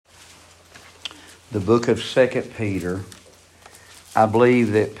the book of 2 Peter. I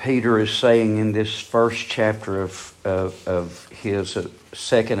believe that Peter is saying in this first chapter of his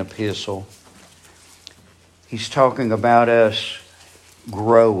second epistle, he's talking about us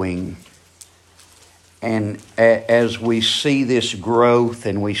growing. And as we see this growth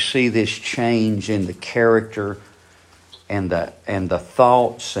and we see this change in the character and the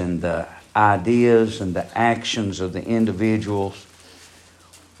thoughts and the ideas and the actions of the individuals,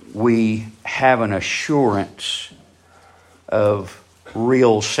 we have an assurance of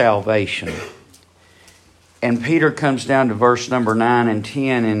real salvation. And Peter comes down to verse number 9 and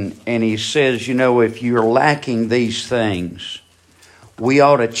 10 and he says, if you're lacking these things, we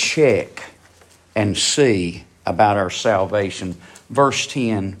ought to check and see about our salvation. Verse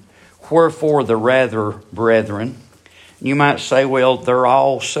 10, wherefore the rather, brethren, you might say, well, they're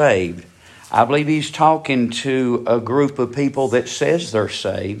all saved. I believe he's talking to a group of people that says they're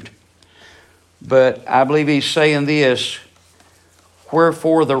saved. But I believe he's saying this,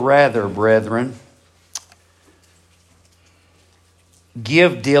 wherefore the rather, brethren,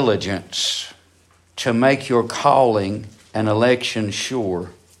 give diligence to make your calling and election sure.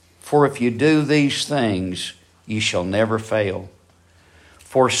 For if you do these things, ye shall never fail.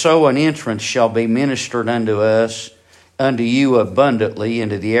 For so an entrance shall be ministered unto you abundantly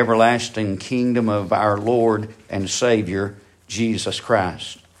into the everlasting kingdom of our Lord and Savior, Jesus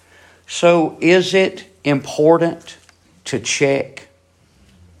Christ. So is it important to check?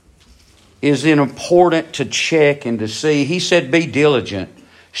 Is it important to check and to see? He said, be diligent,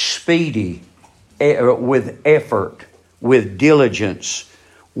 speedy, with effort, with diligence,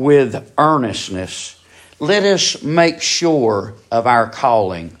 with earnestness. Let us make sure of our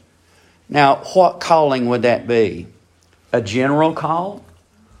calling. Now, what calling would that be? A general call?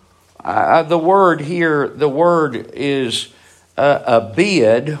 The word is a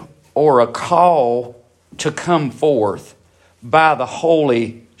bid or a call to come forth by the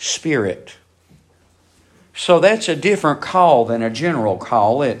Holy Spirit. So that's a different call than a general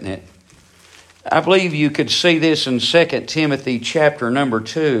call, isn't it? I believe you could see this in 2 Timothy chapter number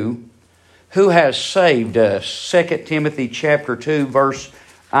 2. Who has saved us? 2 Timothy chapter 2 2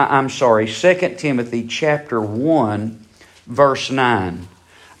 Timothy chapter 1 verse 9.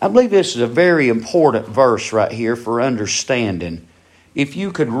 I believe this is a very important verse right here for understanding. If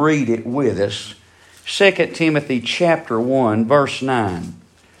you could read it with us. 2 Timothy chapter 1 verse 9.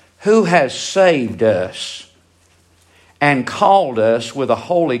 Who has saved us and called us with a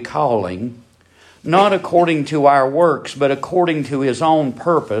holy calling, not according to our works, but according to His own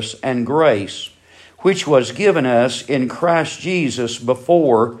purpose and grace, which was given us in Christ Jesus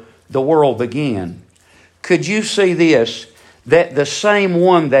before the world began. Could you see this? That the same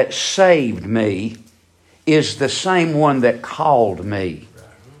one that saved me is the same one that called me.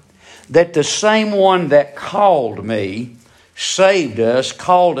 That the same one that called me saved us,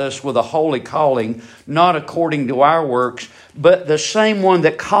 called us with a holy calling, not according to our works, but the same one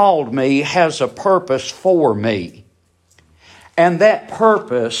that called me has a purpose for me. And that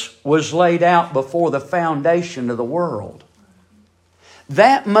purpose was laid out before the foundation of the world.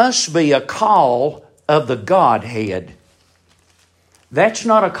 That must be a call of the Godhead. That's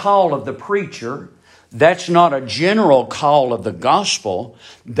not a call of the preacher. That's not a general call of the gospel.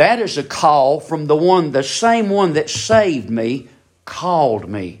 That is a call from the same one that saved me, called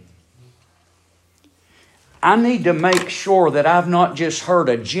me. I need to make sure that I've not just heard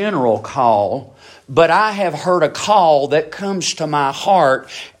a general call, but I have heard a call that comes to my heart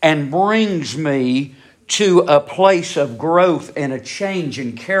and brings me to a place of growth and a change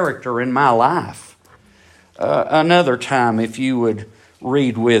in character in my life. Another time, if you would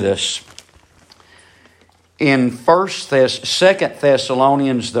read with us. In 2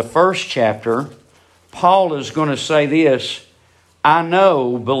 Thessalonians, the first chapter, Paul is going to say this, I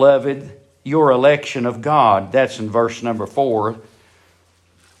know, beloved, your election of God. That's in verse number 4.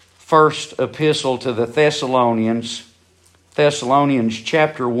 First epistle to the Thessalonians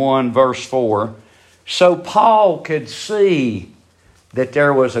chapter 1, verse 4. So Paul could see that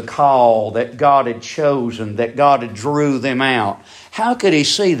there was a call that God had chosen, that God had drew them out. How could he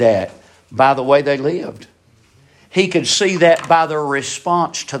see that? By the way they lived. He could see that by their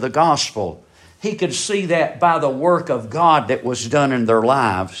response to the gospel. He could see that by the work of God that was done in their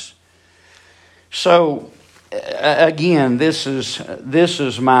lives. So, again, this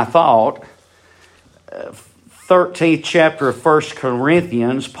is my thought. 13th chapter of 1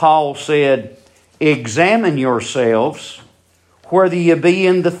 Corinthians, Paul said, examine yourselves whether ye be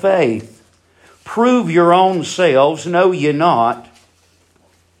in the faith. Prove your own selves, know ye not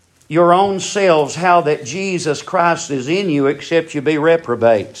your own selves how that Jesus Christ is in you, except you be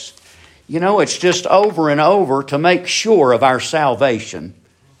reprobates. It's just over and over to make sure of our salvation.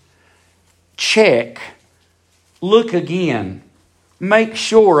 Check. Look again. Make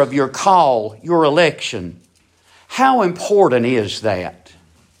sure of your call, your election. How important is that?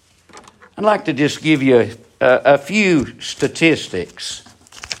 I'd like to just give you a few statistics.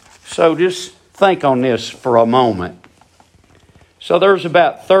 So just think on this for a moment. So there's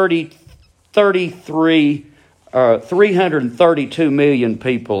about 332 million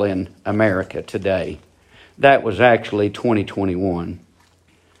people in America today. That was actually 2021.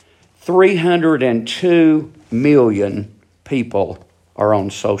 302 million people are on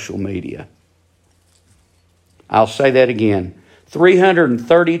social media. I'll say that again.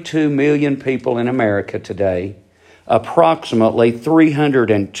 332 million people in America today. Approximately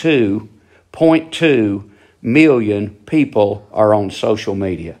 302.2 million people are on social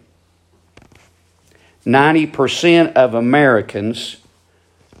media. 90% of Americans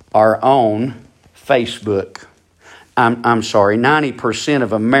are on Facebook. 90%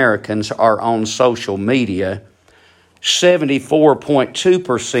 of Americans are on social media.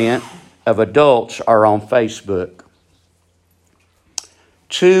 74.2% of adults are on Facebook.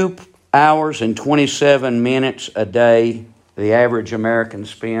 2 hours and 27 minutes a day the average American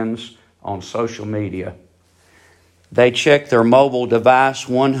spends on social media. They check their mobile device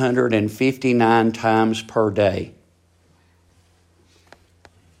 159 times per day.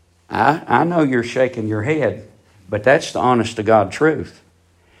 I know you're shaking your head, but that's the honest to God truth.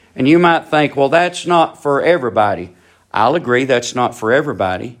 And you might think, well, that's not for everybody. I'll agree that's not for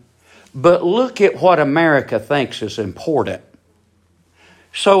everybody. But look at what America thinks is important.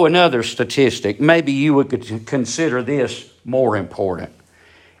 So another statistic, maybe you would consider this more important.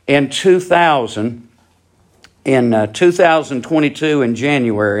 In 2022 in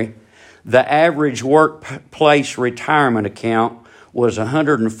January, the average workplace retirement account was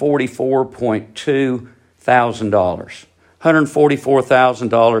 $144.2 thousand.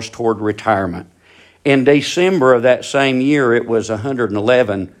 $144,000 toward retirement. In December of that same year, it was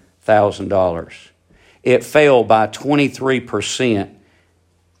 $111,000. It fell by 23%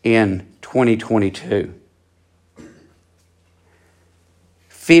 in 2022.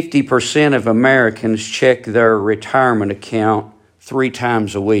 50% of Americans check their retirement account 3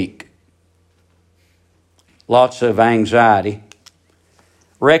 times a week. Lots of anxiety.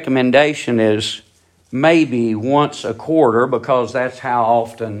 Recommendation is maybe once a quarter, because that's how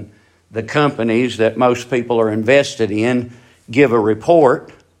often the companies that most people are invested in give a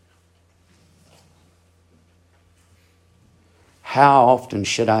report. How often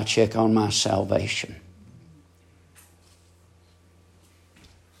should I check on my salvation?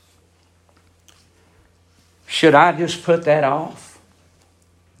 Should I just put that off?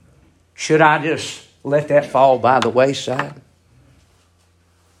 Should I just let that fall by the wayside?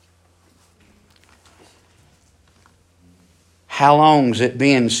 How long's it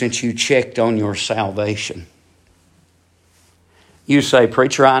been since you checked on your salvation? You say,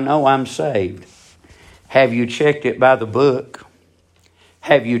 preacher, I know I'm saved. Have you checked it by the book?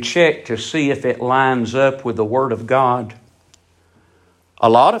 Have you checked to see if it lines up with the Word of God? A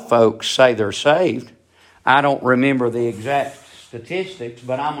lot of folks say they're saved. I don't remember the exact statistics,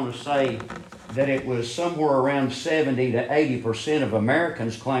 but I'm going to say that it was somewhere around 70 to 80% of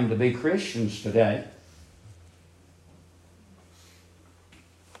Americans claim to be Christians today.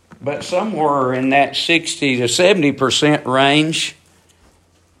 But somewhere in that 60 to 70% range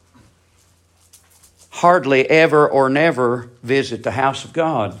hardly ever or never visit the house of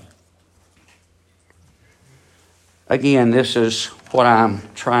God. Again, this is what I'm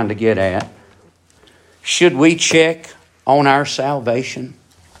trying to get at. Should we check on our salvation?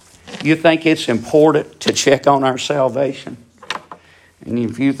 You think it's important to check on our salvation? And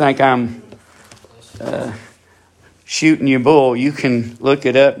if you think I'm shooting you bull, you can look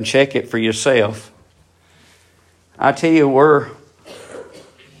it up and check it for yourself. I tell you, we're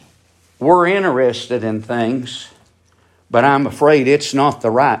interested in things, but I'm afraid it's not the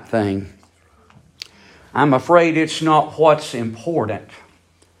right thing. I'm afraid it's not what's important.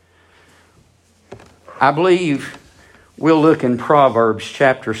 I believe we'll look in Proverbs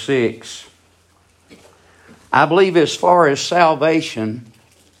chapter 6. I believe as far as salvation,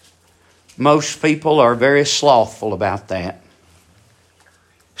 most people are very slothful about that.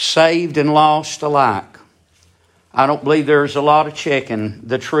 Saved and lost alike. I don't believe there's a lot of checking.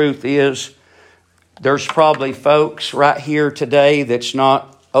 The truth is, there's probably folks right here today that's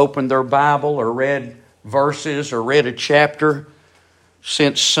not opened their Bible or read verses or read a chapter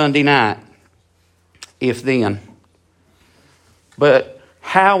since Sunday night, if then. But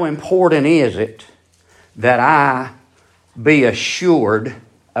how important is it that I be assured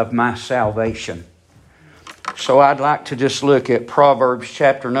of my salvation. So I'd like to just look at Proverbs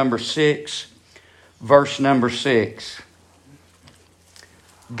chapter number 6, verse number 6.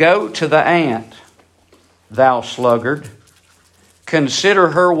 Go to the ant, thou sluggard. Consider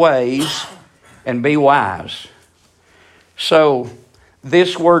her ways and be wise. So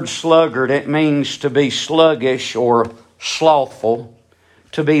this word sluggard, it means to be sluggish or slothful,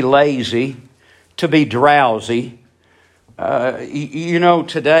 to be lazy, to be drowsy.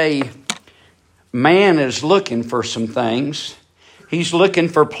 Today, man is looking for some things. He's looking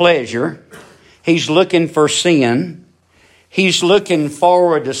for pleasure. He's looking for sin. He's looking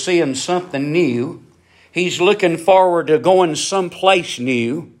forward to seeing something new. He's looking forward to going someplace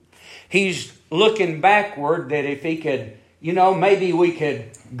new. He's looking backward that if he could, maybe we could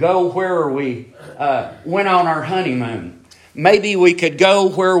go where we went on our honeymoon. Maybe we could go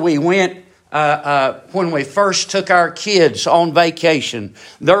where we went when we first took our kids on vacation.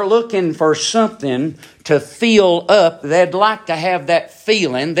 They're looking for something to fill up. They'd like to have that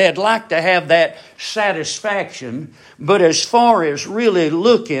feeling. They'd like to have that satisfaction. But as far as really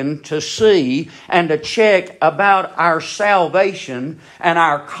looking to see and to check about our salvation and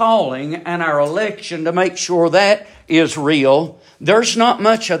our calling and our election to make sure that is real, there's not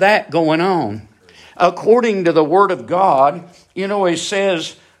much of that going on. According to the Word of God, it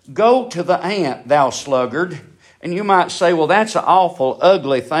says, go to the ant, thou sluggard. And you might say, well, that's an awful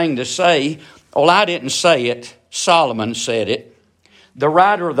ugly thing to say. Well, I didn't say it. Solomon said it. The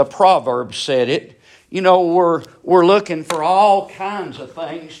writer of the Proverbs said it. We're looking for all kinds of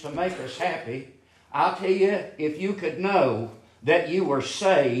things to make us happy. I'll tell you, if you could know that you were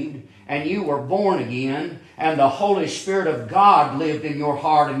saved and you were born again and the Holy Spirit of God lived in your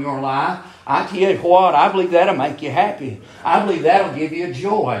heart and your life, I tell you what, I believe that'll make you happy. I believe that'll give you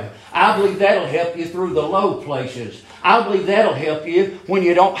joy. I believe that'll help you through the low places. I believe that'll help you when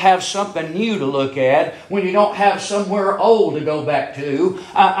you don't have something new to look at, when you don't have somewhere old to go back to,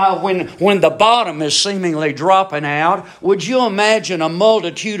 when the bottom is seemingly dropping out. Would you imagine a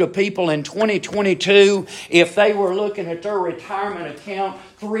multitude of people in 2022 if they were looking at their retirement account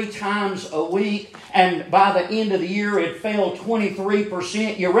 3 times a week and by the end of the year it fell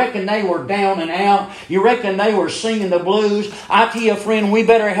 23%? You reckon they were down and out? You reckon they were singing the blues? I tell you, friend, we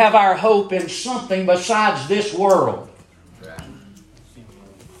better have our hope in something besides this world.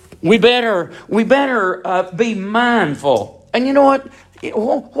 We better be mindful. And you know what?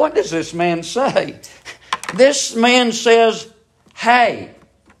 What does this man say? This man says, hey,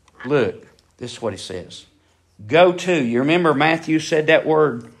 look, this is what he says. Go to. You remember Matthew said that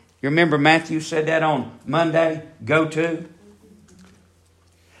word? You remember Matthew said that on Monday? Go to.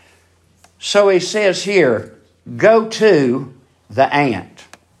 So he says here, go to the ant.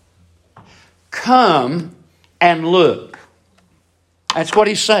 Come and look. That's what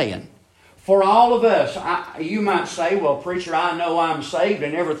he's saying. For all of us, you might say, well, preacher, I know I'm saved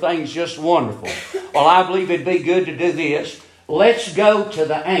and everything's just wonderful. Well, I believe it'd be good to do this. Let's go to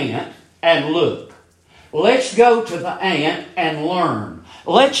the ant and look. Let's go to the ant and learn.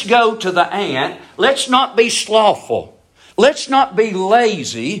 Let's go to the ant. Let's not be slothful. Let's not be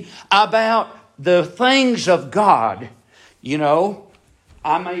lazy about the things of God.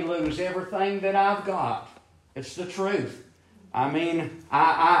 I may lose everything that I've got. It's the truth. I mean,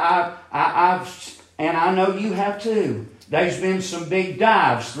 I've and I know you have too. There's been some big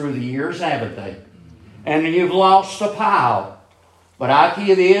dives through the years, haven't they? And you've lost a pile. But I tell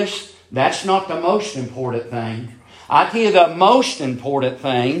you this, that's not the most important thing. I tell you the most important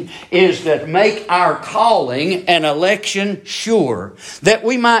thing is that make our calling and election sure. That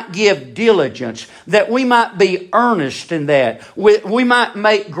we might give diligence. That we might be earnest in that. We might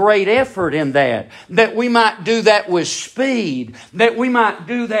make great effort in that. That we might do that with speed. That we might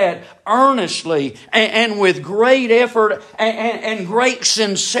do that earnestly and with great effort and great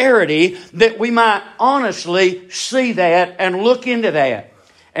sincerity. That we might honestly see that and look into that.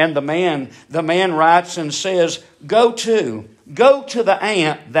 And the man writes and says, go to the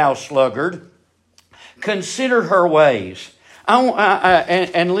ant, thou sluggard. Consider her ways.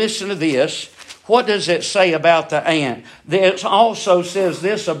 And listen to this. What does it say about the ant? It also says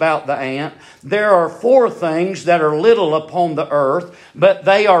this about the ant. There are 4 things that are little upon the earth, but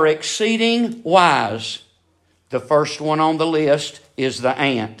they are exceeding wise. The first one on the list is the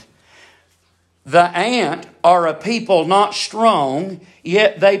ant. The ant are a people not strong,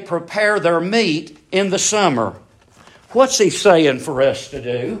 yet they prepare their meat in the summer. What's he saying for us to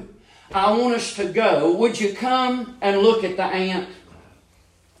do? I want us to go. Would you come and look at the ant?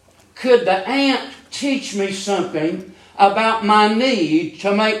 Could the ant teach me something about my need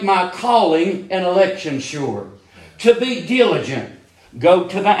to make my calling and election sure? To be diligent. Go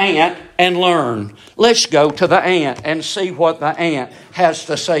to the ant and learn. Let's go to the ant and see what the ant has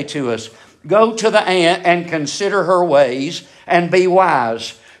to say to us. Go to the ant and consider her ways and be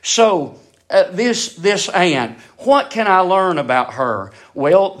wise. So, this ant, what can I learn about her?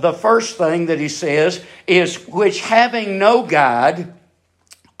 Well, the first thing that he says is, which having no guide,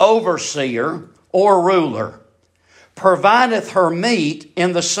 overseer, or ruler, provideth her meat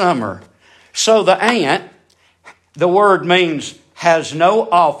in the summer. So the ant, the word means has no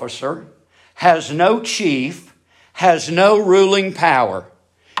officer, has no chief, has no ruling power.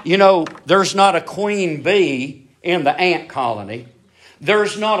 You know, there's not a queen bee in the ant colony.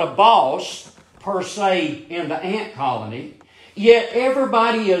 There's not a boss, per se, in the ant colony. Yet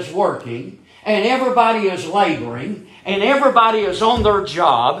everybody is working, and everybody is laboring, and everybody is on their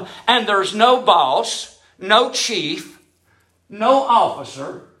job, and there's no boss, no chief, no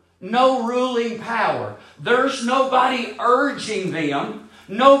officer, no ruling power. There's nobody urging them,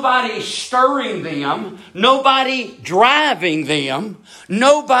 nobody stirring them, nobody driving them,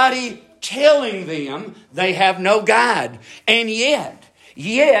 nobody telling them. They have no guide. And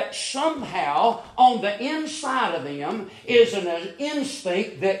yet somehow on the inside of them is an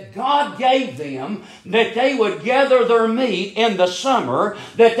instinct that God gave them, that they would gather their meat in the summer,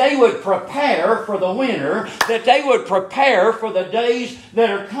 that they would prepare for the winter, that they would prepare for the days that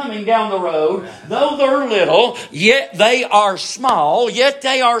are coming down the road. Though they're little, yet they are small, yet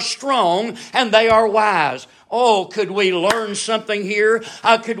they are strong, and they are wise. Oh, could we learn something here?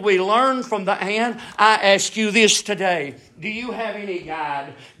 Could we learn from the ant? I ask you this today. Do you have any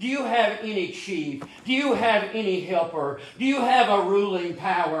guide? Do you have any chief? Do you have any helper? Do you have a ruling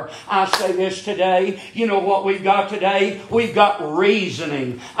power? I say this today. You know what we've got today? We've got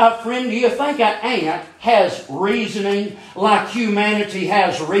reasoning. Friend, do you think an ant has reasoning like humanity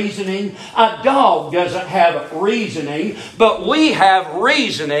has reasoning? A dog doesn't have reasoning, but we have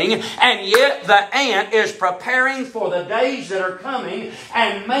reasoning, and yet the ant is preparing for the days that are coming,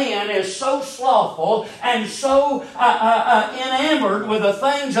 and man is so slothful and so enamored with the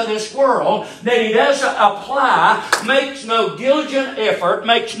things of this world that he doesn't apply, makes no diligent effort,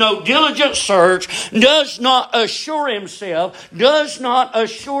 makes no diligent search, does not assure himself, does not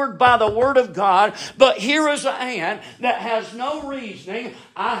assured by the Word of God. But here is an ant that has no reasoning.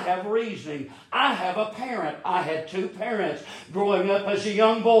 I have reasoning. I have a parent. I had two parents growing up as a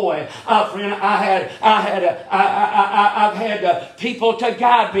young boy. Friend, I've had people to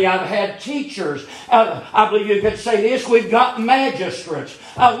guide me. I've had teachers. I believe you could say this. We've got magistrates.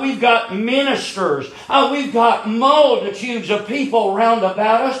 We've got ministers. We've got multitudes of people round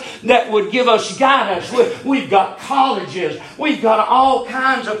about us that would give us guidance. We've got colleges. We've got all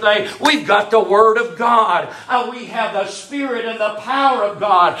kinds of things. We've got the Word of God. We have the Spirit and the power of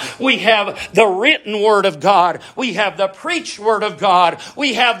God. We have the written Word of God. We have the preached Word of God.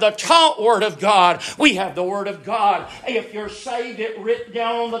 We have the taught Word of God. We have the Word of God. If you're saved, it's written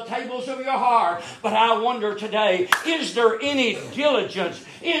down on the tables of your heart. But I wonder today, is there any diligence?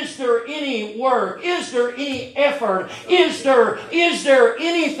 Is there any work? Is there any effort? Is there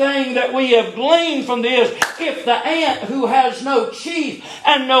anything that we have gleaned from this? If the ant who has no chief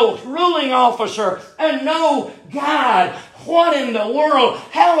and no ruling officer and no guide, what in the world?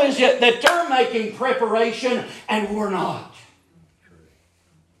 How is it that they're making preparation and we're not?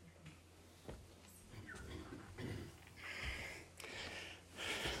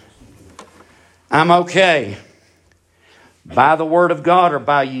 I'm okay. By the Word of God or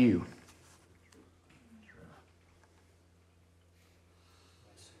by you?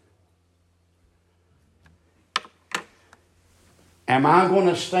 Am I going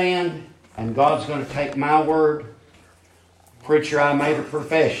to stand and God's going to take my word? Preacher, I made a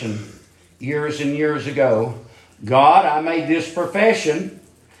profession years and years ago. God, I made this profession,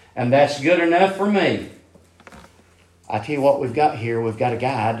 and that's good enough for me. I tell you what we've got here. We've got a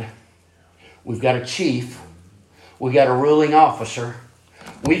guide. We've got a chief. We've got a ruling officer.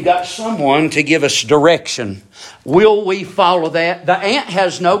 We've got someone to give us direction. Will we follow that? The ant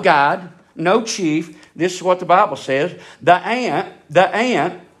has no guide, no chief. This is what the Bible says. The ant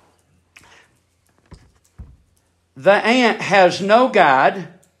has no guide,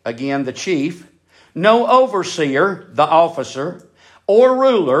 again the chief, no overseer, the officer, or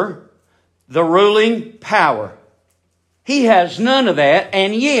ruler, the ruling power. He has none of that,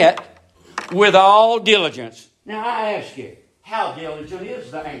 and yet, with all diligence. Now I ask you, how diligent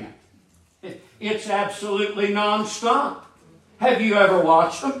is the ant? It's absolutely non-stop. Have you ever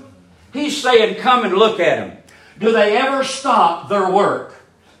watched them? He's saying, come and look at them. Do they ever stop their work?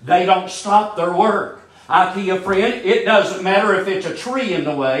 They don't stop their work. I tell you, friend, it doesn't matter if it's a tree in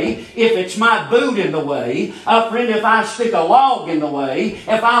the way, if it's my boot in the way, friend, if I stick a log in the way,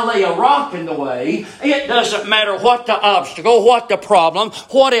 if I lay a rock in the way, it doesn't matter what the obstacle, what the problem,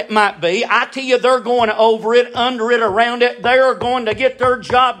 what it might be. I tell you, they're going over it, under it, around it. They are going to get their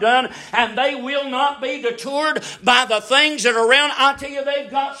job done, and they will not be detoured by the things that are around. I tell you,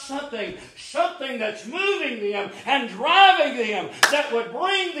 they've got something that's moving them and driving them that would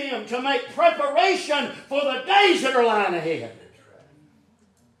bring them to make preparation for the days that are lying ahead.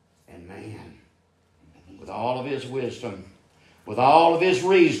 And man, with all of his wisdom, with all of his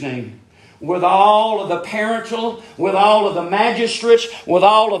reasoning, with all of the parental, with all of the magistrates, with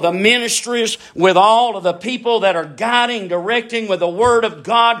all of the ministries, with all of the people that are guiding, directing, with the Word of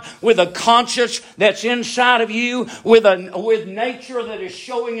God, with a conscience that's inside of you, with nature that is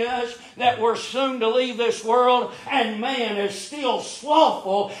showing us that we're soon to leave this world, and man is still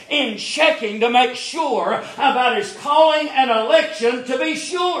slothful in checking to make sure about his calling and election to be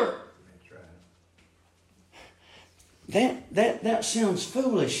sure. That sounds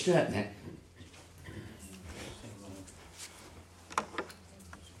foolish, doesn't it?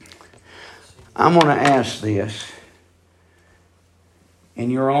 I'm going to ask this.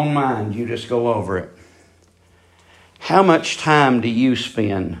 In your own mind, you just go over it. How much time do you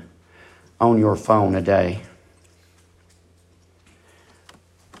spend on your phone a day?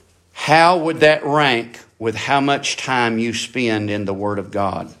 How would that rank with how much time you spend in the Word of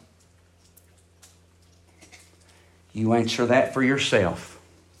God? You answer that for yourself.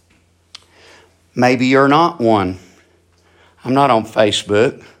 Maybe you're not one. I'm not on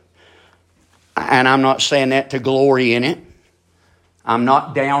Facebook. And I'm not saying that to glory in it. I'm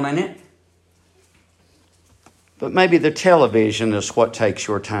not down in it. But maybe the television is what takes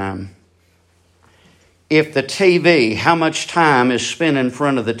your time. If the TV, how much time is spent in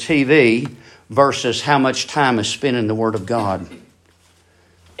front of the TV versus how much time is spent in the Word of God?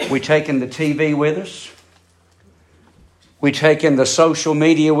 We taking the TV with us? We taking the social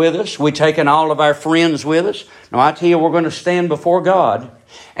media with us? We taking all of our friends with us? No, I tell you, we're going to stand before God.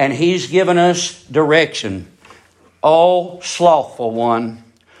 And He's given us direction. Oh, slothful one.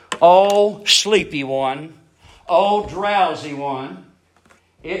 Oh, sleepy one. Oh, drowsy one.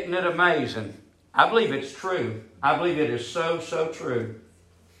 Isn't it amazing? I believe it's true. I believe it is so true.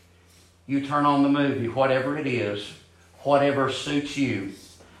 You turn on the movie, whatever it is, whatever suits you.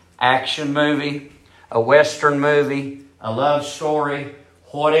 Action movie, a Western movie, a love story,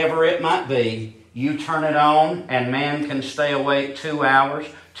 whatever it might be. You turn it on and man can stay awake 2 hours,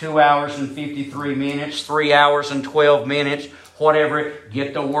 2 hours and 53 minutes, 3 hours and 12 minutes, whatever.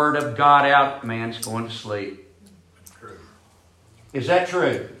 Get the Word of God out, man's going to sleep. True. Is that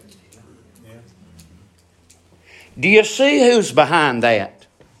true? Yeah. Do you see who's behind that?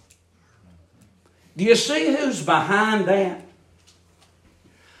 Do you see who's behind that?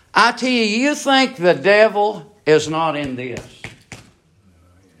 I tell you, you think the devil is not in this.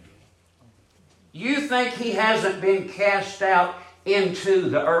 You think he hasn't been cast out into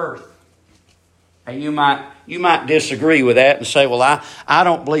the earth. And you might disagree with that and say, well, I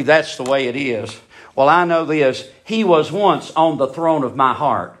don't believe that's the way it is. Well, I know this. He was once on the throne of my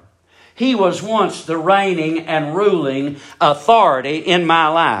heart. He was once the reigning and ruling authority in my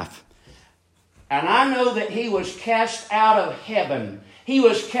life. And I know that He was cast out of heaven. He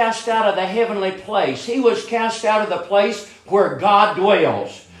was cast out of the heavenly place. He was cast out of the place where God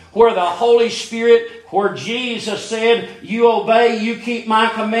dwells. Where the Holy Spirit, where Jesus said, you obey, you keep my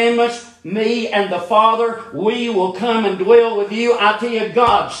commandments, me and the Father, we will come and dwell with you. I tell you,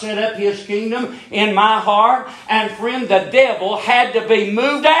 God set up His kingdom in my heart. And friend, the devil had to be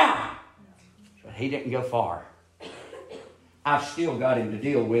moved out. But he didn't go far. I've still got him to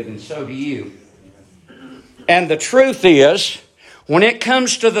deal with, and so do you. And the truth is, when it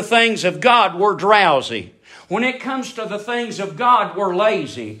comes to the things of God, we're drowsy. When it comes to the things of God, we're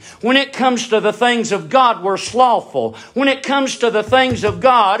lazy. When it comes to the things of God, we're slothful. When it comes to the things of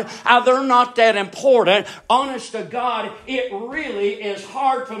God, they're not that important. Honest to God, it really is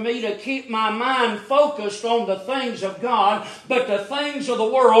hard for me to keep my mind focused on the things of God, but the things of the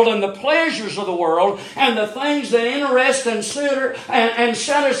world and the pleasures of the world and the things that interest and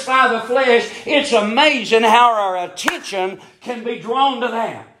satisfy the flesh, it's amazing how our attention can be drawn to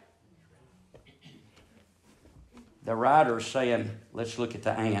that. The writer is saying, let's look at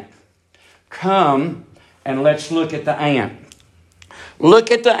the ant. Come and let's look at the ant. Look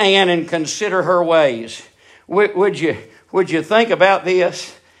at the ant and consider her ways. Would you think about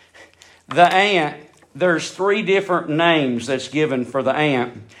this? The ant, there's 3 different names that's given for the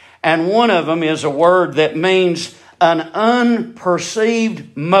ant. And one of them is a word that means an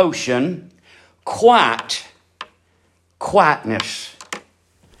unperceived motion quietness.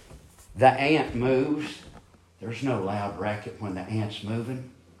 The ant moves. There's no loud racket when the ant's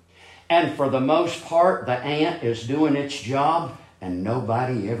moving. And for the most part, the ant is doing its job and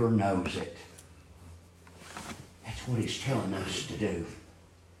nobody ever knows it. That's what He's telling us to do.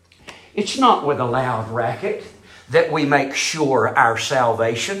 It's not with a loud racket that we make sure our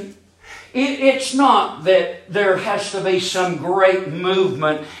salvation. It's not that there has to be some great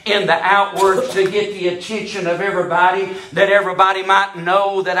movement in the outward to get the attention of everybody, that everybody might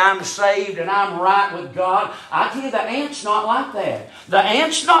know that I'm saved and I'm right with God. I tell you, the ant's not like that. The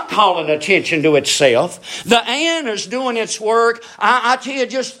ant's not calling attention to itself. The ant is doing its work, I tell you,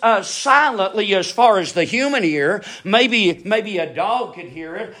 just silently as far as the human ear. Maybe a dog could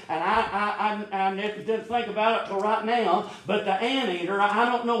hear it, and I didn't think about it till right now, but the anteater, I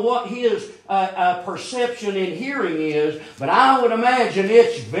don't know what his perception in hearing is, but I would imagine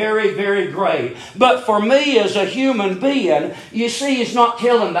it's very, very great. But for me as a human being, you see, He's not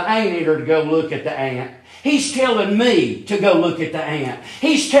telling the anteater to go look at the ant. He's telling me to go look at the ant.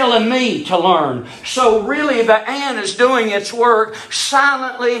 He's telling me to learn. So really the ant is doing its work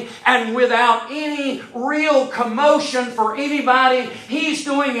silently and without any real commotion for anybody. He's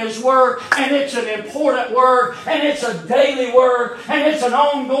doing his work, and it's an important work, and it's a daily work, and it's an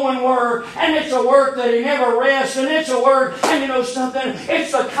ongoing work, and it's a work that He never rests, and it's a work, and you know something,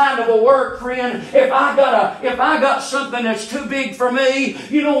 it's the kind of a work, friend, if I got something that's too big for me,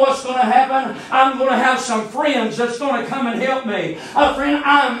 you know what's going to happen? I'm going to have some friends that's going to come and help me. Friend,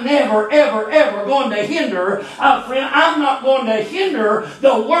 I'm never, ever, ever going to hinder. Friend, I'm not going to hinder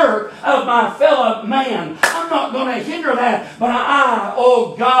the work of my fellow man. I'm not going to hinder that. But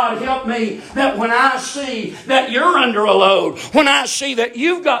oh God, help me that when I see that you're under a load, when I see that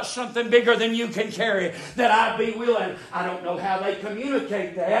you've got something bigger than you can carry, that I be willing. I don't know how they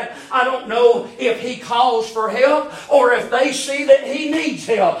communicate that. I don't know if He calls for help or if they see that He needs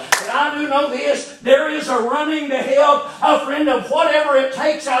help. But I do know this, there is a running to help, a friend, of whatever it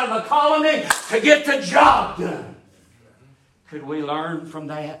takes out of the colony to get the job done. Could we learn from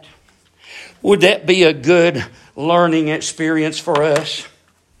that? Would that be a good learning experience for us?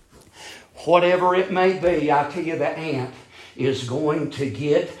 Whatever it may be, I tell you, the ant is going to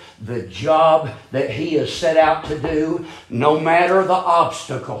get the job that he is set out to do, no matter the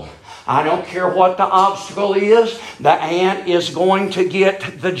obstacle. I don't care what the obstacle is, the ant is going to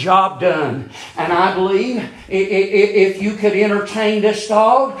get the job done. And I believe if you could entertain this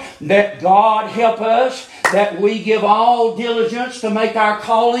thought, that God help us, that we give all diligence to make our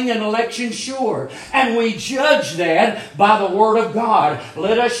calling and election sure. And we judge that by the Word of God.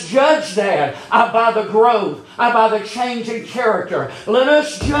 Let us judge that by the growth, by the change in character. Let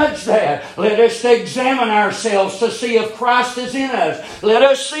us judge that. Let us examine ourselves to see if Christ is in us. Let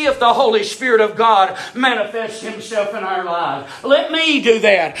us see if the Holy Spirit of God manifests Himself in our lives. Let me do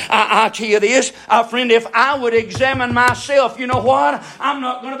that. I tell you this, friend, if I would examine myself, you know what? I'm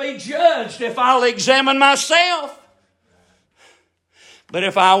not going to be judged if I'll examine myself. But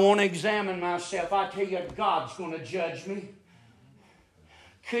if I won't examine myself, I tell you, God's going to judge me.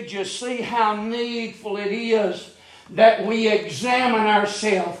 Could you see how needful it is that we examine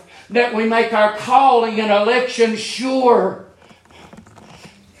ourselves, that we make our calling and election sure?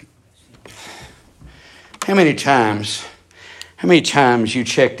 How many times you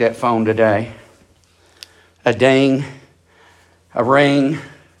checked that phone today? A ding, a ring,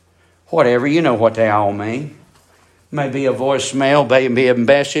 whatever, you know what they all mean. Maybe a voicemail, maybe a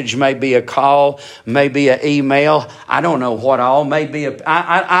message, maybe a call, maybe an email. I don't know what all. Maybe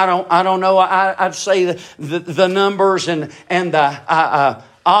I don't know. I'd say the numbers and the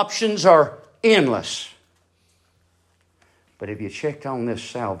options are endless. But have you checked on this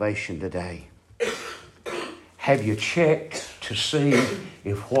salvation today? Have you checked to see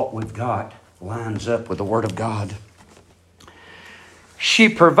if what we've got lines up with the Word of God? She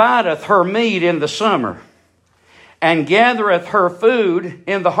provideth her meat in the summer, and gathereth her food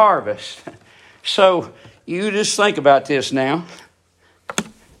in the harvest. So you just think about this now.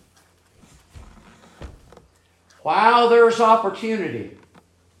 While there's opportunity,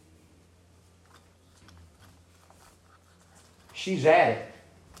 she's at it.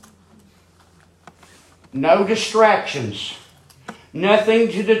 No distractions.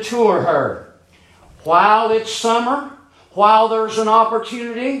 Nothing to deter her. While it's summer, while there's an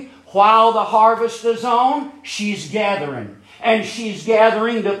opportunity, while the harvest is on, she's gathering. And she's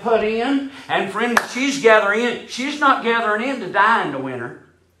gathering to put in. And friend, she's gathering in. She's not gathering in to die in the winter.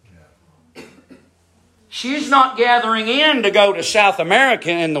 She's not gathering in to go to South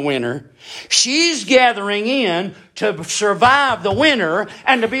America in the winter. She's gathering in to survive the winter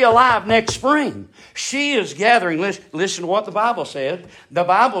and to be alive next spring. She is gathering. Listen to what the Bible says. The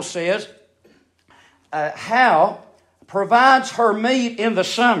Bible says, how provides her meat in the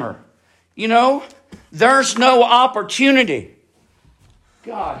summer. You know, there's no opportunity.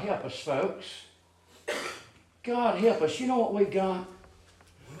 God help us, folks. God help us. You know what we've got?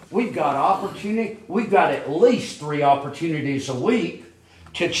 We've got opportunity. We've got at least 3 opportunities a week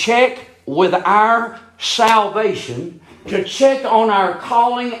to check with our salvation, to check on our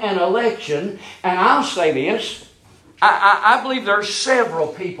calling and election. And I'll say this, I believe there's several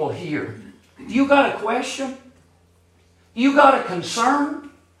people here. You got a question? You got a concern?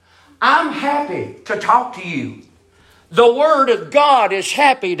 I'm happy to talk to you. The Word of God is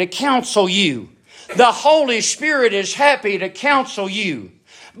happy to counsel you. The Holy Spirit is happy to counsel you.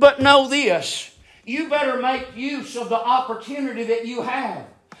 But know this, you better make use of the opportunity that you have.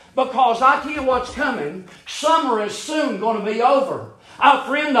 Because I tell you what's coming, summer is soon going to be over. Our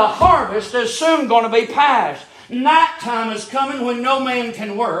friend, the harvest is soon going to be past. Nighttime is coming when no man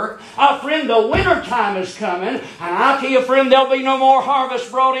can work. Our friend, the winter time is coming. And I tell you, friend, there'll be no more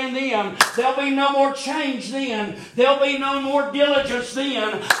harvest brought in then. There'll be no more change then. There'll be no more diligence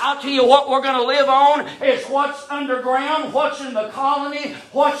then. I'll tell you what we're going to live on is what's underground, what's in the colony,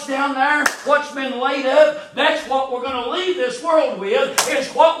 what's down there, what's been laid up. That's what we're going to leave this world with, is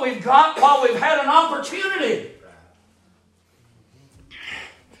what we've got while we've had an opportunity.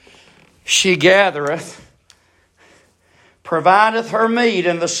 She gathereth, provideth her meat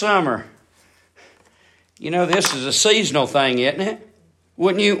in the summer. You know, this is a seasonal thing, isn't it?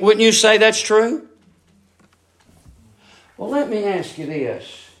 Wouldn't you say that's true? Well, let me ask you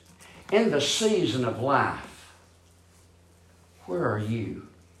this. In the season of life, where are you?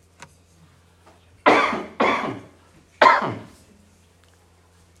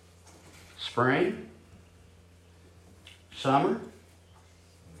 Spring? Summer?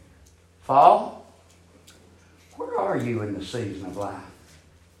 Fall? Where are you in the season of life?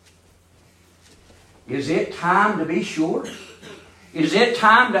 Is it time to be sure? Is it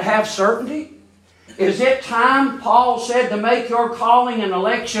time to have certainty? Is it time, Paul said, to make your calling and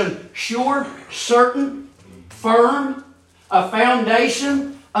election sure, certain, firm, a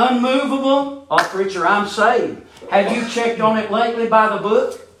foundation, unmovable? Oh, preacher, I'm saved. Have you checked on it lately by the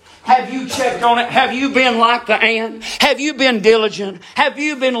book? Have you checked on it? Have you been like the ant? Have you been diligent? Have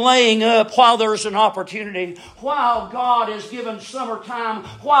you been laying up while there's an opportunity? While God has given summertime,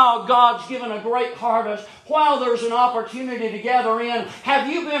 while God's given a great harvest, while there's an opportunity to gather in,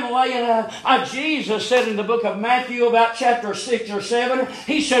 have you been laying up? Jesus said in the book of Matthew about chapter 6 or 7,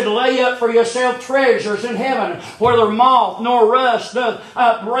 He said, lay up for yourself treasures in heaven, where their moth nor rust doth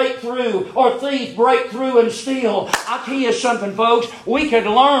break through, or thief break through and steal. I tell you something, folks, we could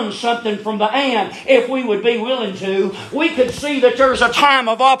learn something from the ant if we would be willing to. We could see that there's a time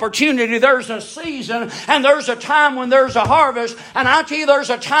of opportunity, there's a season, and there's a time when there's a harvest, and I tell you there's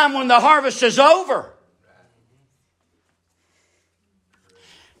a time when the harvest is over.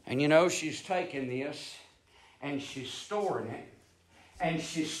 And you know, she's taking this and she's storing it, and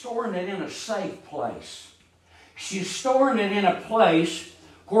she's storing it in a safe place. She's storing it in a place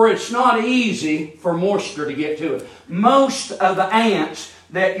where it's not easy for moisture to get to it. Most of the ants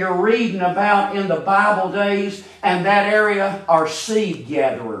that you're reading about in the Bible days and that area are seed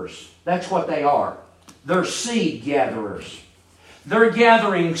gatherers. That's what they are. They're seed gatherers. They're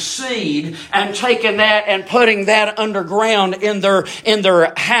gathering seed and taking that and putting that underground in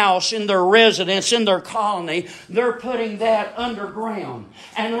their house, in their residence, in their colony. They're putting that underground.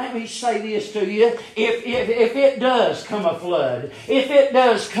 And let me say this to you. If it does come a flood, if it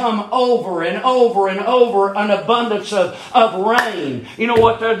does come over and over and over an abundance of rain, you know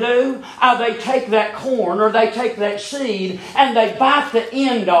what they do? They take that corn or they take that seed and they bite the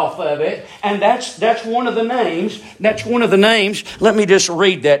end off of it. And that's one of the names. That's one of the names. Let me just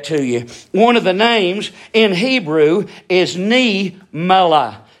read that to you. One of the names in Hebrew is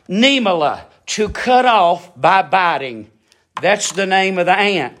Nemelah. Nemelah, to cut off by biting. That's the name of the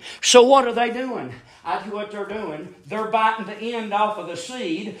ant. So what are they doing? I tell you what they're doing. They're biting the end off of the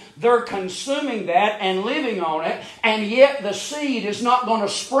seed. They're consuming that and living on it. And yet the seed is not going to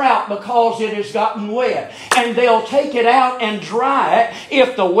sprout because it has gotten wet. And they'll take it out and dry it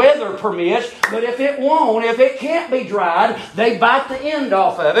if the weather permits. But if it won't, if it can't be dried, they bite the end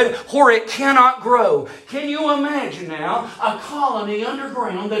off of it where it cannot grow. Can you imagine now a colony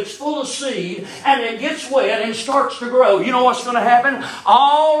underground that's full of seed and it gets wet and starts to grow? You know what's going to happen?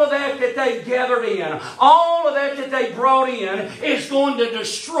 All of that they've gathered in, in, all of that they brought in is going to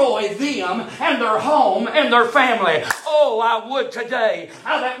destroy them and their home and their family. Oh, I would today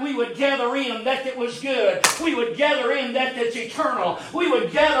that we would gather in that was good. We would gather in that's eternal. We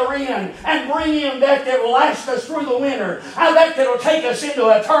would gather in and bring in that will last us through the winter. That will take us into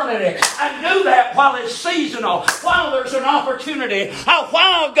eternity. And do that while it's seasonal, while there's an opportunity,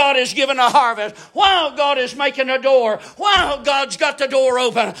 while God is giving a harvest, while God is making a door, while God's got the door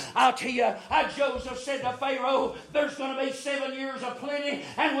open. I'll tell you, Joseph said to Pharaoh, there's going to be 7 years of plenty,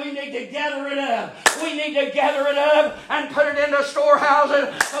 and we need to gather it up. We need to gather it up and put it in the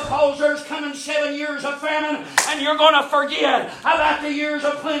storehouses, because there's coming 7 years of famine, and you're going to forget about the years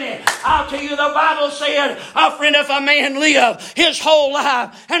of plenty. I'll tell you, the Bible said, friend, if a man live his whole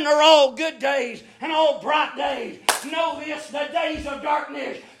life, and they're all good days and all bright days, know this, the days of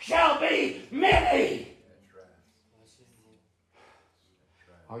darkness shall be many.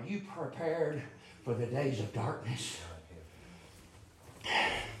 Are you prepared for the days of darkness?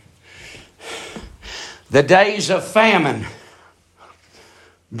 The days of famine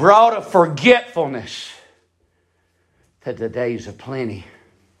brought a forgetfulness to the days of plenty.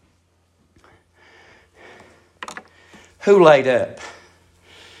 Who laid up?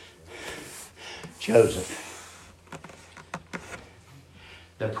 Joseph.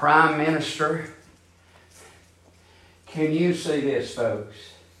 The prime minister. Can you see this, folks?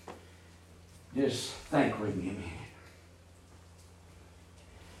 Just think with me a minute.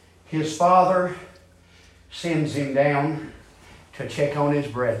 His father sends him down to check on his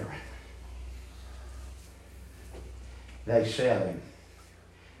brethren. They sell him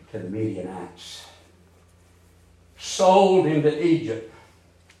to the Midianites. Sold into Egypt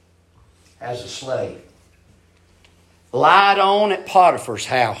as a slave. Lied on at Potiphar's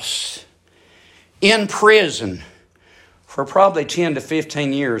house. In prison for probably 10 to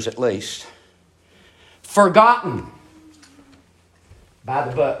 15 years at least. Forgotten by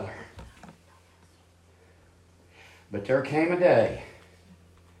the butler. But there came a day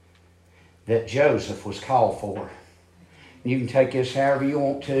that Joseph was called for. You can take this however you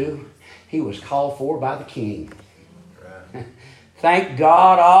want to. He was called for by the king. Right. Thank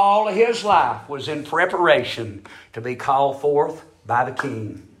God all of his life was in preparation to be called forth by the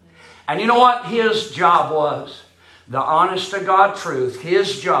king. And you know what his job was? The honest to God truth.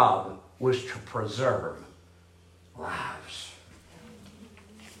 His job was to preserve lives.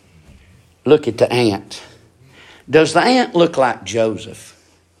 Look at the ant. Does the ant look like Joseph?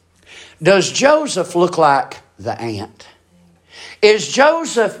 Does Joseph look like the ant? Is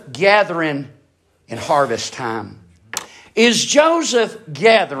Joseph gathering in harvest time? Is Joseph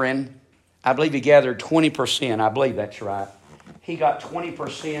gathering, I believe he gathered 20%. I believe that's right. He got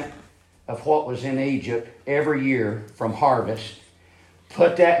 20% of what was in Egypt every year from harvest.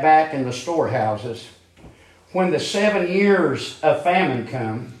 Put that back in the storehouses. When the 7 years of famine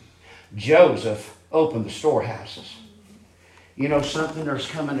come, Joseph opened the storehouses. You know something, there's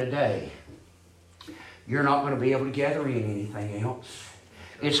coming a day. You're not going to be able to gather in anything else.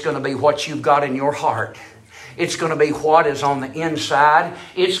 It's going to be what you've got in your heart. It's going to be what is on the inside.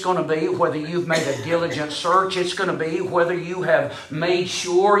 It's going to be whether you've made a diligent search. It's going to be whether you have made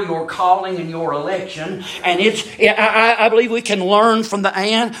sure your calling and your election. And I believe we can learn from the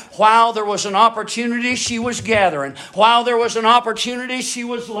ant. While there was an opportunity, she was gathering. While there was an opportunity, she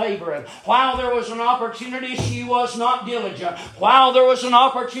was laboring. While there was an opportunity, she was not diligent. While there was an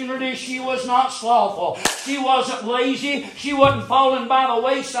opportunity, she was not slothful. She wasn't lazy. She wasn't falling by the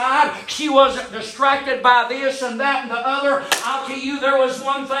wayside. She wasn't distracted by this and that and the other. I'll tell you, there was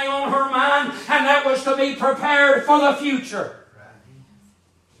one thing on her mind, and that was to be prepared for the future.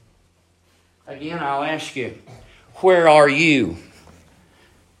 Again, I'll ask you, where are you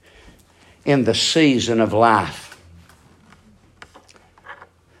in the season of life?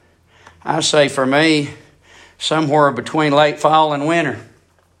 I say for me, somewhere between late fall and winter.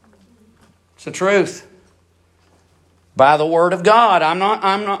 It's the truth. By the Word of God. I'm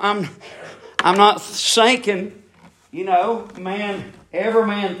not thinking, man, every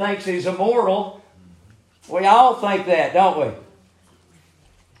man thinks he's immortal. We all think that, don't we?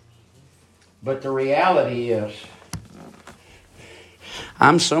 But the reality is,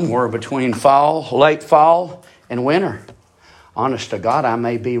 I'm somewhere between late fall and winter. Honest to God, I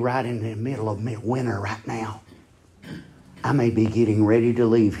may be right in the middle of winter right now. I may be getting ready to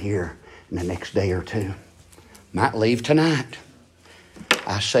leave here in the next day or two. Might leave tonight.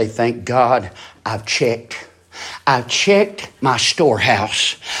 I say, thank God, I've checked. I've checked my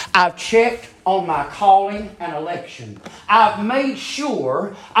storehouse. I've checked on my calling and election. I've made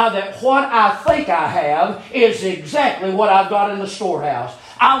sure that what I think I have is exactly what I've got in the storehouse.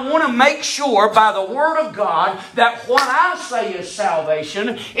 I want to make sure by the Word of God that what I say is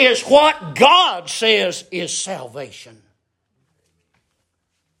salvation is what God says is salvation.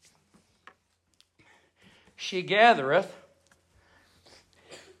 She gathereth,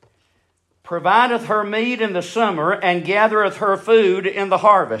 provideth her meat in the summer, and gathereth her food in the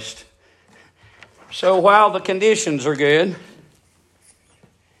harvest. So while the conditions are good,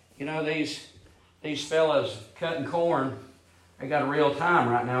 you know, these fellas cutting corn, they got a real time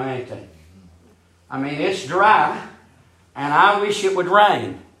right now, ain't they? I mean, it's dry, and I wish it would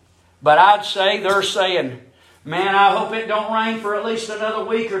rain. But I'd say they're saying, man, I hope it don't rain for at least another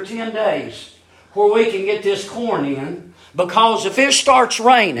week or 10 days where we can get this corn in. Because if it starts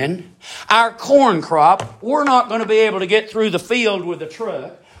raining, our corn crop, we're not going to be able to get through the field with a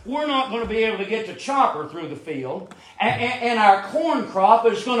truck. We're not going to be able to get the chopper through the field. And our corn crop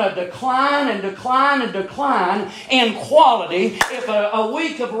is going to decline and decline and decline in quality if a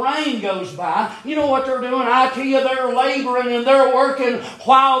week of rain goes by. You know what they're doing? I tell you, they're laboring and they're working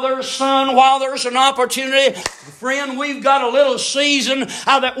while there's sun, while there's an opportunity. Friend, we've got a little season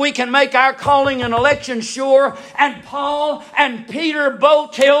that we can make our calling and election sure. And Paul and Peter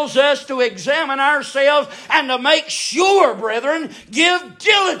both tells us to examine ourselves and to make sure, brethren, give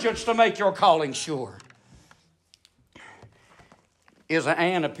diligence to make your calling sure. Is an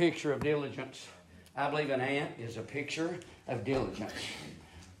ant a picture of diligence? I believe an ant is a picture of diligence.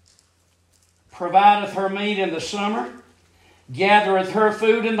 Provideth her meat in the summer, gathereth her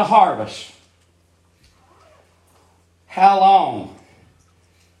food in the harvest. How long?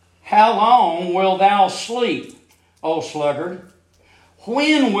 How long wilt thou sleep, O sluggard?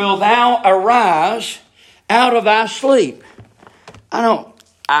 When wilt thou arise out of thy sleep?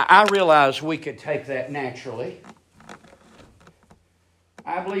 I realize we could take that naturally.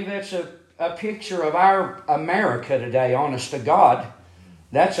 I believe that's a picture of our America today, honest to God.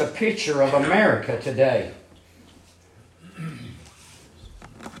 That's a picture of America today.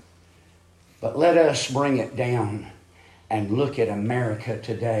 But let us bring it down and look at America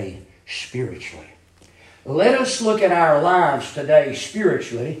today spiritually. Let us look at our lives today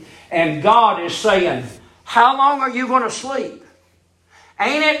spiritually, and God is saying, how long are you going to sleep?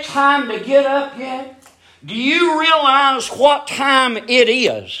 Ain't it time to get up yet? Do you realize what time it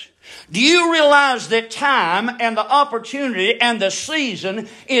is? Do you realize that time and the opportunity and the season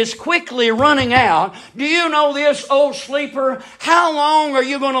is quickly running out? Do you know this, old sleeper? How long are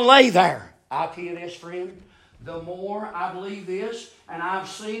you going to lay there? I'll tell you this, friend. The more I believe this, and I've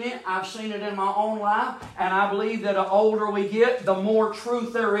seen it in my own life, and I believe that the older we get, the more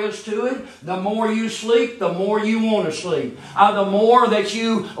truth there is to it. The more you sleep, the more you want to sleep. The more that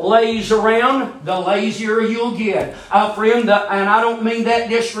you laze around, the lazier you'll get. Friend, and I don't mean that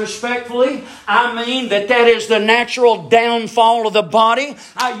disrespectfully. I mean that is the natural downfall of the body.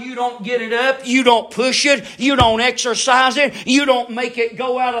 You don't get it up, you don't push it, you don't exercise it, you don't make it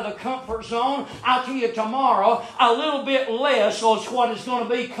go out of the comfort zone. I'll tell you tomorrow, a little bit less is what is going to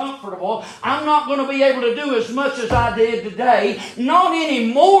be comfortable. I'm not going to be able to do as much as I did today. Not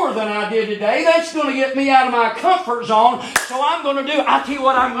any more than I did today. That's going to get me out of my comfort zone. So I'm going to do, I tell you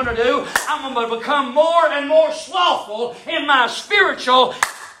what I'm going to do. I'm going to become more and more slothful in my spiritual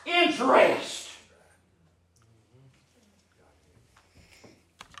interest.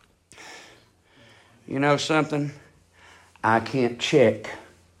 You know something? I can't check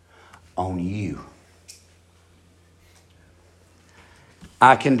on you.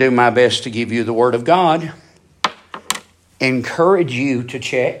 I can do my best to give you the Word of God, encourage you to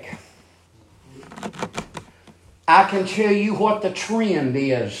check. I can tell you what the trend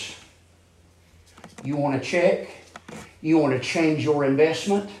is. You want to check? You want to change your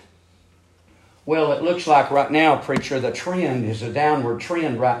investment? Well, it looks like right now, preacher, the trend is a downward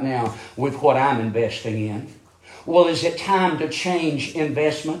trend right now with what I'm investing in. Well, is it time to change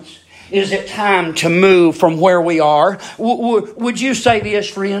investments? Is it time to move from where we are? Would you say this,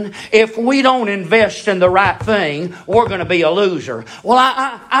 friend? If we don't invest in the right thing, we're going to be a loser. Well,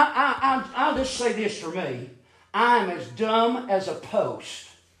 I'll just say this for me. I'm as dumb as a post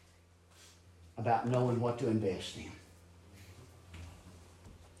about knowing what to invest in.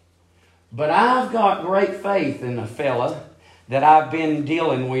 But I've got great faith in a fella that I've been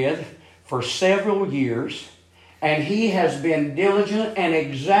dealing with for several years. And he has been diligent and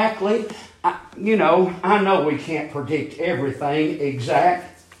exactly, I know we can't predict everything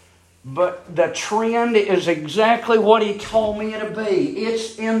exact, but the trend is exactly what he told me to be.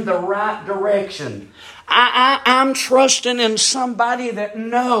 It's in the right direction. I'm trusting in somebody that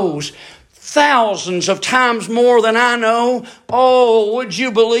knows thousands of times more than I know. Oh, would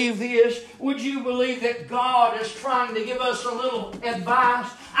you believe this? Would you believe that God is trying to give us a little advice?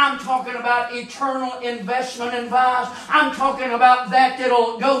 I'm talking about eternal investment advice. I'm talking about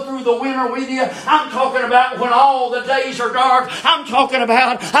that'll go through the winter with you. I'm talking about when all the days are dark. I'm talking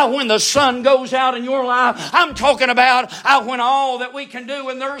about when the sun goes out in your life. I'm talking about when all that we can do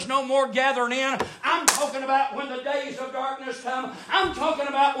and there's no more gathering in. I'm talking about when the days of darkness come. I'm talking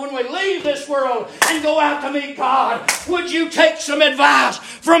about when we leave this world and go out to meet God. Would you take some advice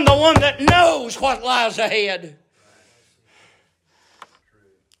from the one that knows what lies ahead?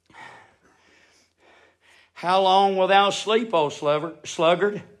 How long wilt thou sleep, O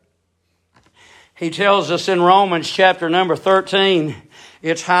sluggard? He tells us in Romans chapter number 13,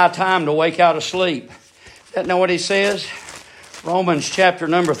 it's high time to wake out of sleep. Is that not what he says? Romans chapter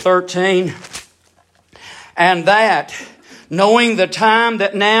number 13. And that, knowing the time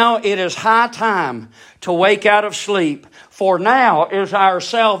that now it is high time to wake out of sleep, for now is our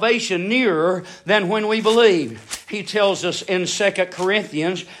salvation nearer than when we believed. He tells us in 2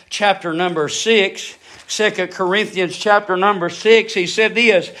 Corinthians chapter number 6, 2 Corinthians chapter number 6, he said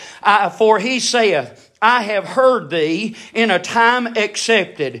this, for he saith, I have heard thee in a time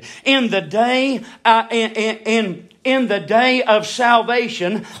accepted, in the day in the day of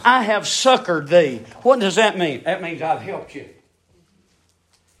salvation I have succored thee. What does that mean? That means I've helped you.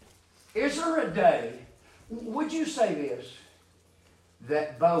 Is there a day, would you say this,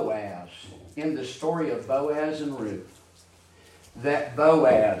 that Boaz, in the story of Boaz and Ruth, that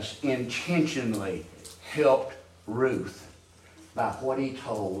Boaz intentionally helped Ruth by what he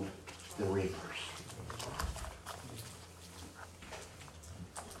told the reapers?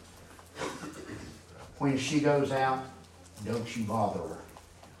 When she goes out, don't you bother her.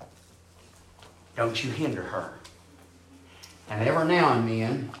 Don't you hinder her. And every now and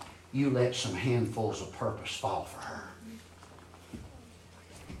then, you let some handfuls of purpose fall for her.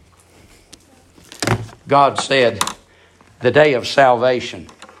 God said, the day of salvation,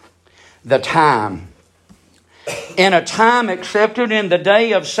 the time. In a time accepted in the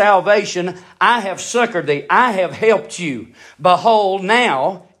day of salvation, I have succored thee. I have helped you. Behold,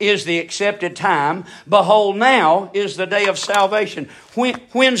 now is the accepted time. Behold, now is the day of salvation.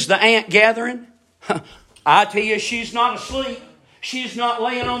 When's the ant gathering? I tell you, she's not asleep. She's not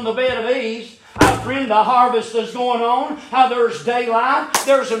laying on the bed of ease. Friend, the harvest is going on. There's daylight.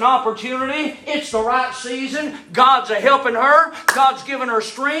 There's an opportunity. It's the right season. God's helping her. God's giving her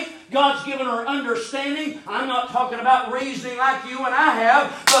strength. God's giving her understanding. I'm not talking about reasoning like you and I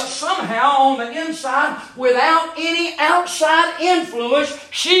have, but somehow on the inside, without any outside influence,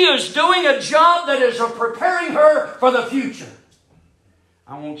 she is doing a job that is preparing her for the future.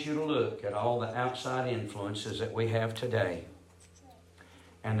 I want you to look at all the outside influences that we have today.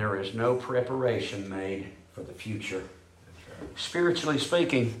 And there is no preparation made for the future. Spiritually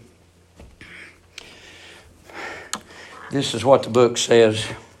speaking, this is what the book says.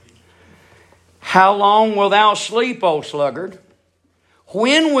 How long wilt thou sleep, O sluggard?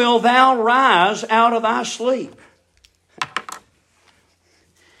 When wilt thou rise out of thy sleep?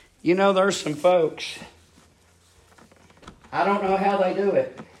 You know, there's some folks, I don't know how they do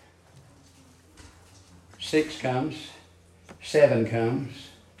it. 6 comes, 7 comes,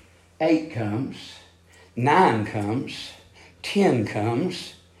 8 comes, 9 comes, 10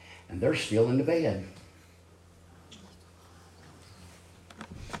 comes, and they're still in the bed.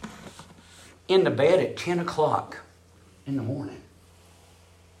 In the bed at 10 o'clock in the morning.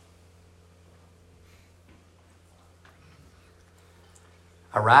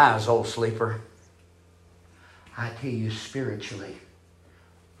 Arise, old sleeper. I tell you, spiritually,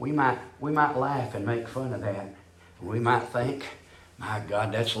 we might laugh and make fun of that. We might think, my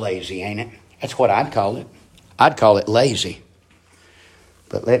God, that's lazy, ain't it? That's what I'd call it. I'd call it lazy.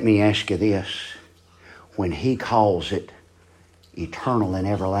 But let me ask you this. When He calls it eternal and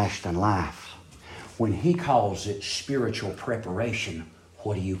everlasting life, when He calls it spiritual preparation,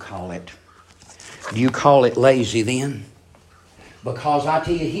 what do you call it? Do you call it lazy then? Because I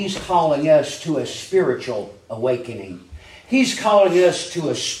tell you, He's calling us to a spiritual awakening. He's calling us to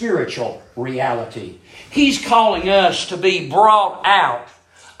a spiritual reality. He's calling us to be brought out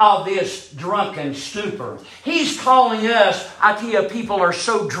of this drunken stupor. He's calling us, I tell you, people are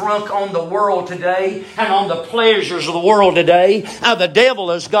so drunk on the world today and on the pleasures of the world today. The devil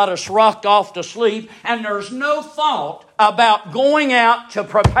has got us rocked off to sleep, and there's no thought about going out to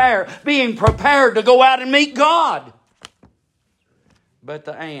prepare, being prepared to go out and meet God. But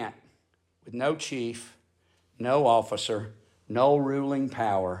the ant, with no chief, no officer, no ruling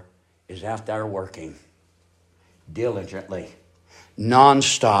power, is out there working diligently,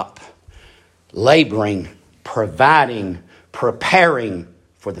 non-stop, laboring, providing, preparing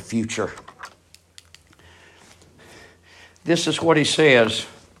for the future. This is what he says.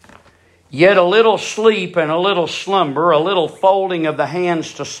 Yet a little sleep and a little slumber, a little folding of the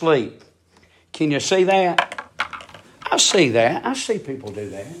hands to sleep. Can you see that? I see that. I see people do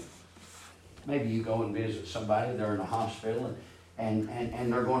that. Maybe you go and visit somebody, they're in a hospital, and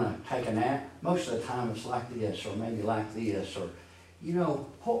they're going to take a nap. Most of the time it's like this, or maybe like this, or, you know,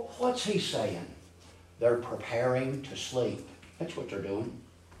 what's he saying? They're preparing to sleep. That's what they're doing.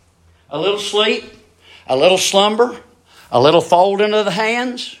 A little sleep, a little slumber, a little folding of the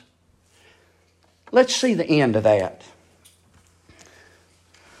hands. Let's see the end of that.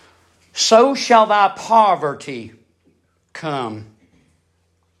 So shall thy poverty come,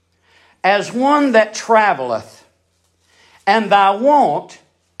 as one that travelleth, and thy want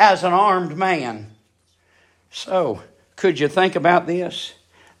as an armed man. So, could you think about this?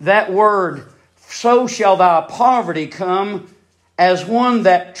 That word, so shall thy poverty come, as one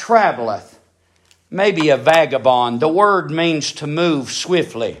that travelleth. Maybe a vagabond. The word means to move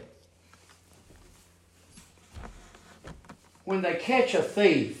swiftly. When they catch a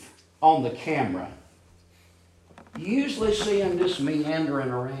thief on the camera, you usually see them just meandering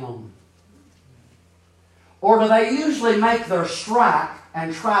around. Or do they usually make their strike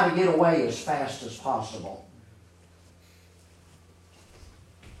and try to get away as fast as possible?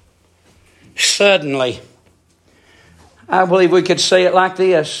 Suddenly, I believe we could say it like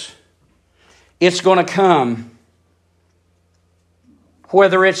this. It's going to come.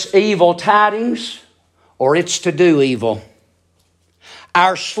 Whether it's evil tidings or it's to do evil.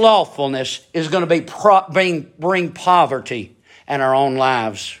 Our slothfulness is going to bring poverty in our own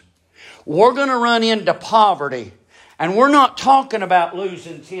lives. We're going to run into poverty. And we're not talking about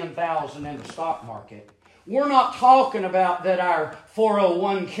losing $10,000 in the stock market. We're not talking about that our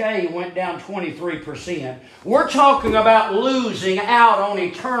 401k went down 23%. We're talking about losing out on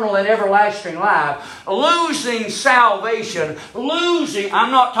eternal and everlasting life. Losing salvation.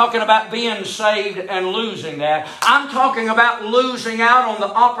 I'm not talking about being saved and losing that. I'm talking about losing out on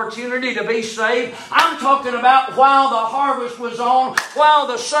the opportunity to be saved. I'm talking about while the harvest was on, while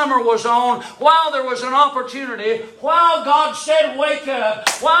the summer was on, while there was an opportunity, while God said, wake up,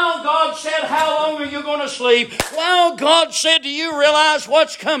 while God said, how long are you going to sleep? While God said, do you realize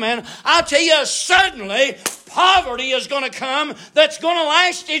what's coming? I tell you, suddenly, poverty is going to come that's going to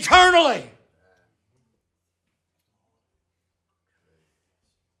last eternally.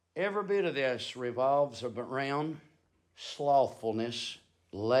 Every bit of this revolves around slothfulness,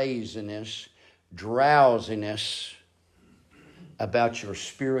 laziness, drowsiness about your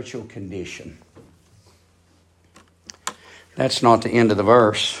spiritual condition. That's not the end of the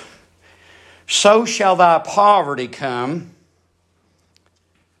verse. So shall thy poverty come,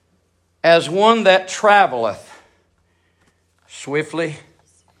 as one that travelleth swiftly,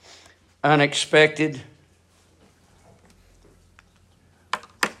 unexpected,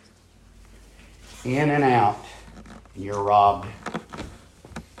 in and out, and you're robbed.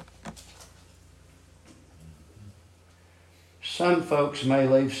 Some folks may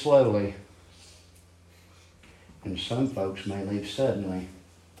leave slowly, and some folks may leave suddenly.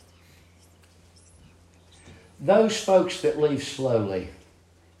 Those folks that leave slowly,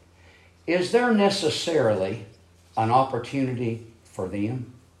 is there necessarily an opportunity for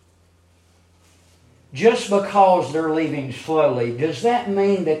them? Just because they're leaving slowly, does that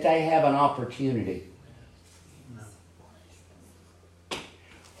mean that they have an opportunity? No.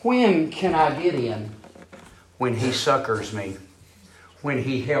 When can I get in? When He succors me. When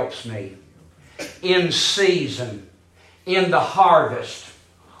He helps me. In season. In the harvest.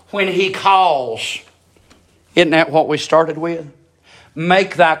 When He calls. Isn't that what we started with?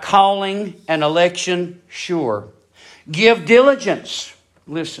 Make thy calling and election sure. Give diligence.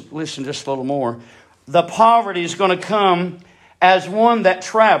 Listen just a little more. The poverty is going to come as one that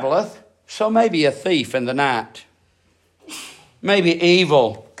travelleth. So maybe a thief in the night. Maybe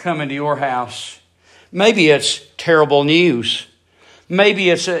evil coming to your house. Maybe it's terrible news. Maybe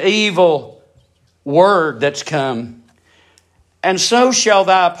it's an evil word that's come. And so shall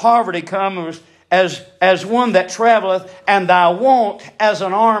thy poverty come as one that travelleth, and thy want as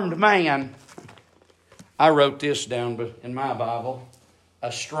an armed man. I wrote this down in my Bible.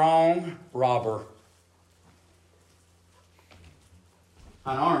 A strong robber.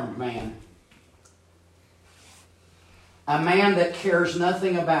 An armed man. A man that cares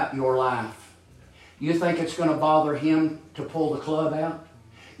nothing about your life. You think it's going to bother him to pull the club out?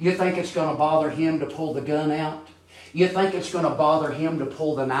 You think it's going to bother him to pull the gun out? You think it's going to bother him to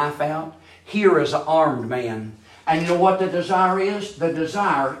pull the knife out? Here is an armed man. And you know what the desire is? The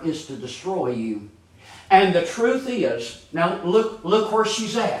desire is to destroy you. And the truth is, now look where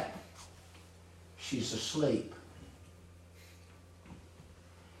she's at. She's asleep.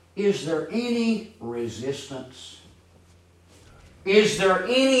 is there any resistance? Is there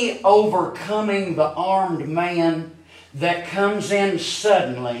any overcoming the armed man that comes in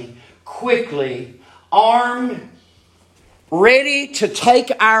suddenly, quickly, armed, ready to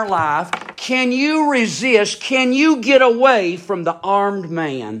take our life? Can you resist? Can you get away from the armed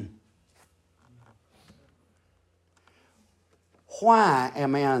man? Why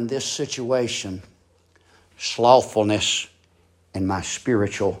am I in this situation? Slothfulness and my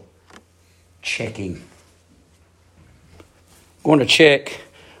spiritual checking. Going to check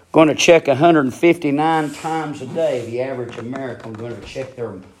 159 times a day. The average American going to check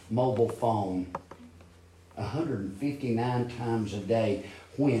their mobile phone 159 times a day.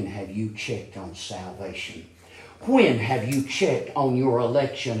 When have you checked on salvation? When have you checked on your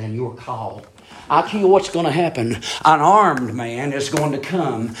election and your call? I'll tell you what's going to happen. An armed man is going to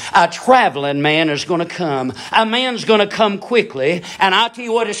come. A traveling man is going to come. A man's going to come quickly. And I'll tell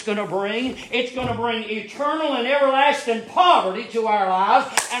you what it's going to bring. It's going to bring eternal and everlasting poverty to our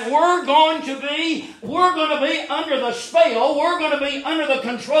lives. And we're going to be under the spell. We're going to be under the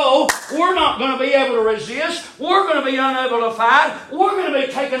control. We're not going to be able to resist. We're going to be unable to fight. We're going to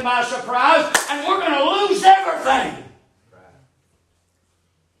be taken by surprise. And we're going to lose everything.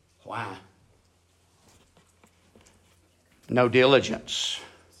 Why? No diligence.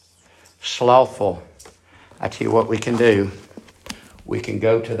 Slothful. I tell you what we can do. We can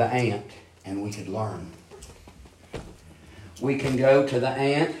go to the ant and we can learn. We can go to the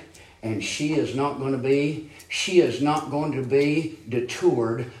ant and she is not going to be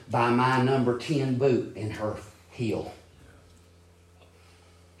detoured by my number 10 boot in her heel.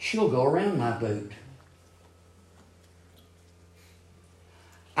 She'll go around my boot.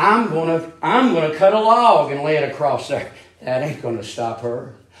 I'm going to cut a log and lay it across there. That ain't going to stop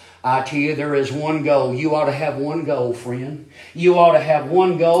her. I tell you, there is one goal. You ought to have one goal, friend. You ought to have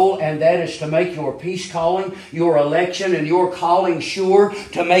one goal, and that is to make your peace calling, your election, and your calling sure,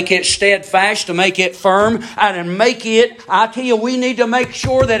 to make it steadfast, to make it firm, and to make it, I tell you, we need to make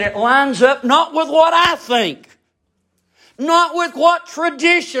sure that it lines up not with what I think, not with what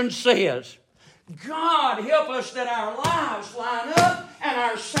tradition says. God, help us that our lives line up and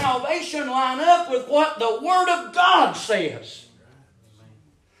our salvation line up with what the Word of God says.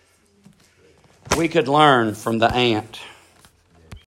 We could learn from the ant.